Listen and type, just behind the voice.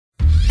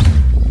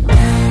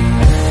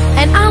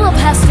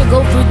go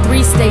through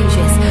 3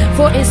 stages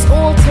for its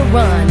oil to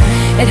run.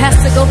 It has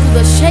to go through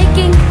the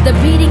shaking, the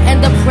beating,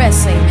 and the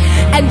pressing.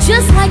 And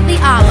just like the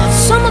olive,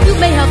 some of you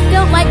may have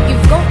felt like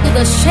you've gone through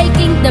the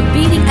shaking, the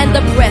beating, and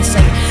the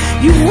pressing.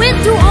 You went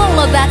through all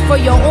of that for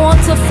your oil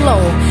to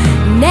flow.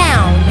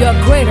 Now your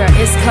greater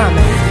is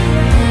coming.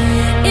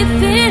 If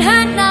it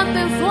had not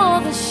been for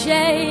the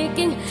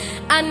shaking,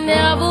 I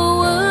never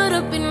would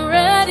have been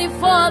ready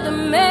for the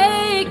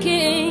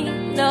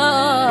making.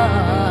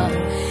 No.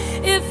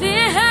 If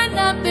it had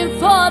not been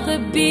for the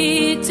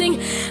beating,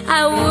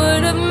 I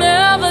would have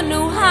never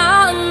knew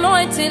how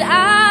anointed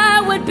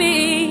I would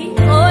be.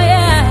 Oh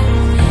yeah.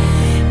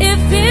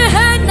 If it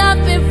had not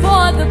been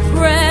for the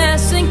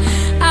pressing,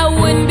 I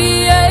wouldn't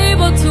be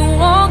able to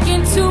walk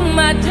into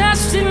my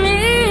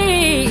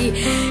destiny.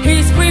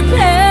 He's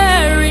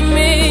preparing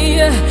me,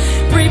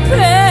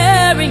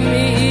 preparing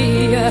me,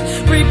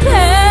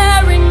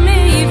 preparing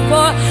me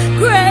for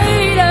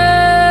greater.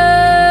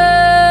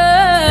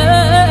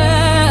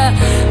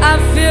 I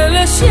feel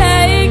a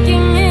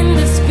shaking in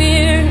the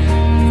spirit.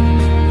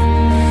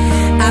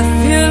 I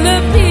feel a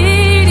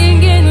beating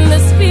in the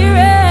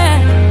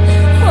spirit.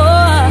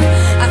 Oh,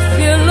 I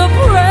feel a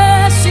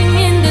pressing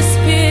in the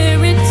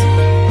spirit,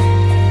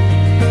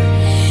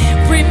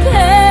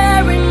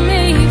 preparing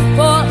me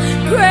for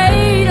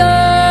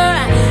greater.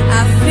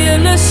 I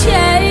feel a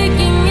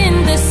shaking in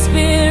the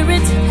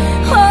spirit.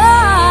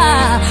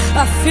 Oh,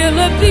 I feel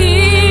a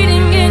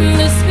beating in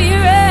the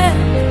spirit.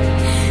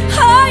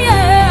 Oh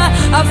yeah,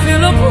 I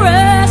feel a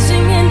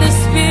pressing in the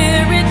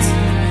spirit,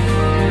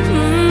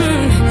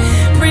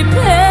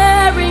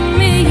 preparing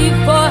me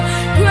for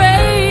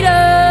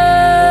greater.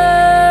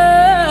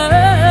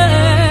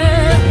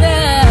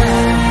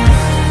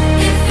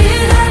 If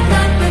it had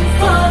not been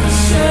for the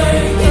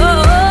shaking,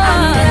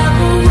 I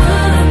never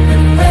would have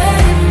been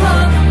ready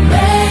for the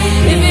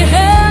making. If it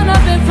had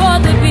not been for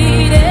the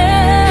beating,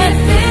 if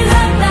it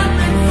had not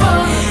been for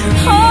the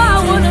beating, oh, I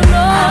would have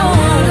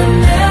known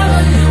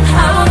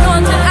how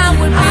anointed I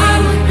would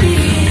be.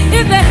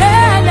 If it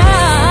had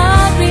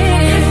not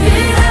been, if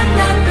it had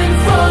not been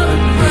for the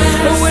press,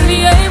 I wouldn't be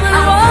able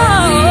to walk.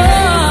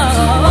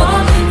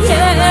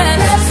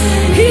 Yes,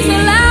 He's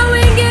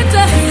allowing it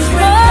to.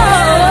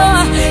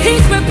 Oh,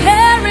 He's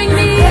preparing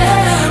me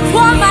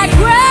for my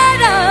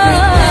greater.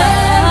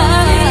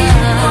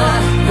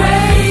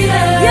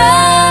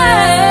 Yeah,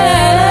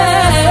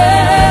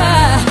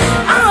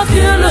 I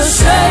feel a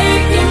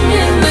shaking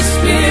in the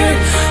spirit.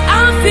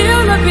 I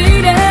feel a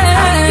beating.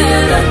 I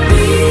feel a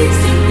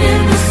beating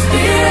in the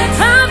spirit.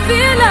 I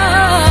feel a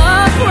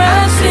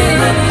pressing.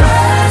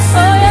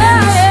 Oh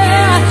yeah,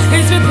 yeah.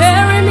 He's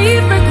preparing me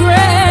for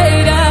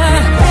greater.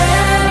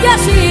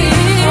 Yes, He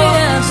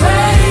is.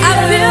 I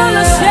feel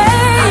a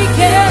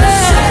shaking.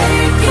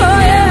 Oh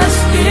yes,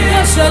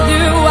 yes I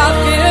do. I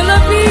feel a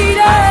beating.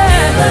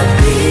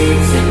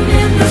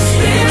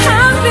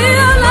 I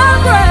feel a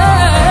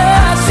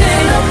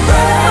pressing.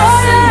 Oh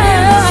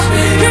yeah,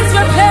 He's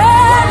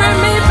preparing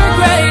me for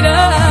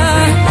greater.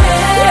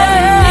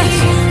 Yes,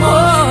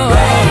 oh.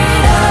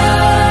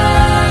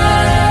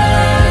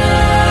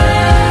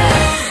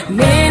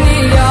 Many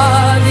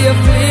are the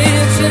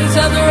afflictions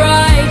of the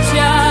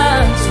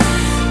righteous,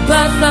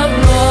 but the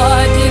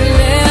Lord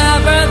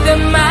delivered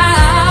them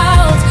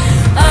out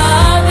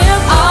of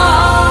them all.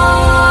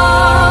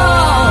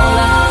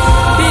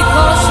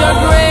 Because your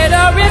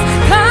greater is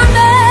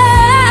coming.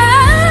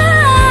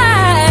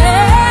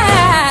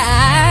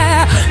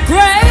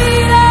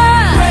 Greater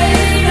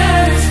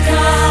is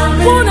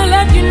coming. Wanna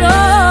let you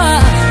know,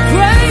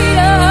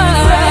 greater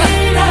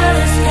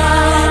is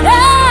coming.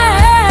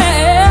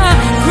 Yeah,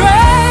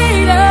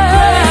 greater.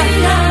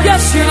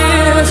 Yes, it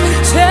is.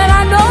 Said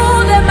I know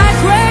that my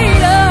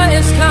greater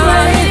is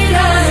coming.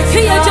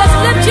 Can you just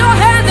lift your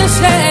hand and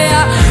say,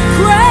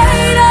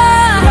 greater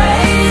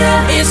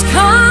is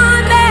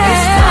coming.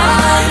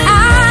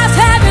 Eyes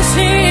haven't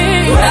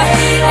seen,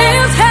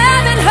 ears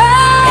haven't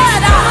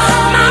heard.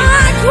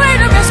 My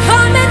greater is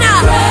coming.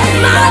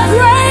 My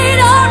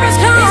greater is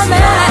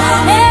coming.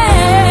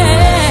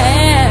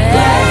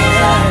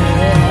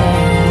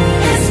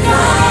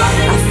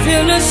 I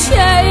feel a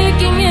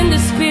shaking in the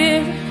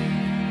spirit.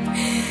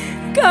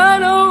 God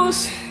knows.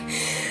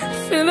 I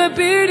feel a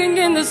beating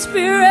in the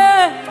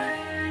spirit.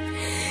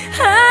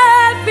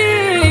 I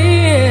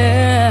feel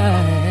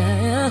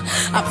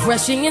a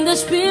pressing in the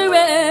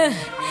spirit,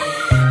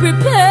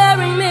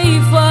 preparing me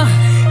for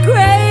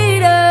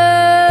greater.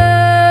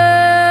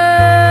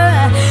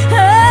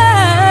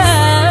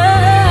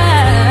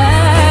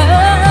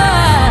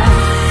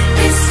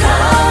 It's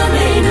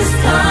coming, it's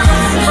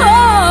coming.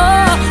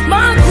 Oh,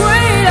 my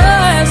greater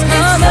is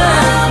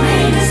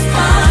coming.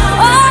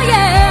 Oh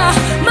yeah,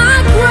 my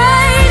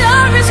greater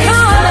is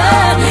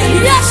coming.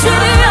 Yes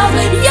it is,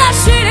 yes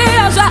it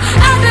is.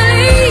 I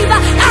believe,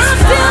 I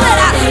feel it,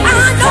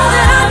 I know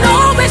that I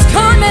know it's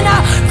coming.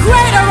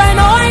 Greater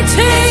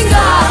anointing,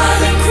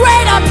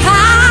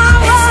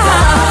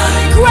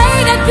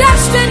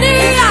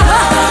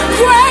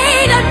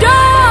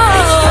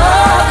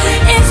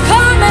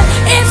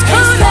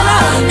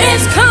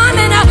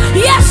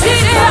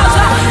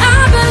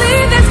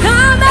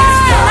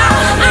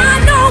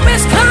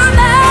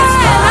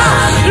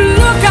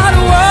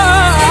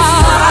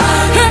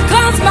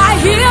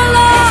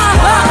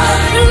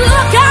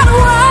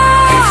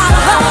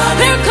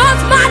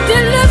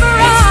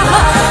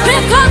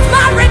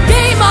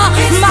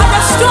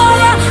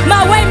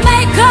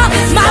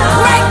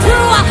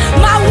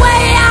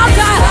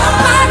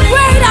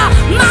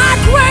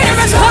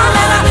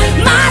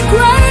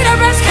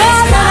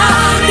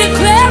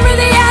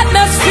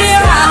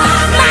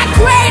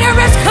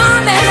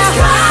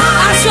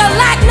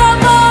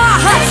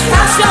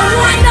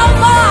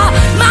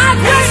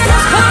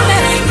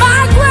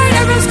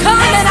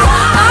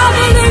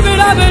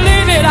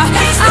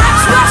 I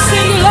trust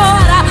in you,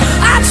 Lord.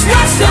 I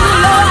trust in you,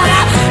 Lord.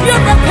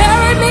 You're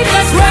preparing me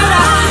for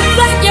greater.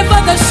 Thank you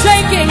for the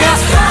shaking.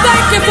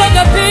 Thank you for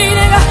the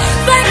beating.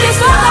 Thank you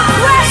for the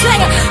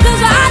pressing.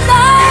 Because I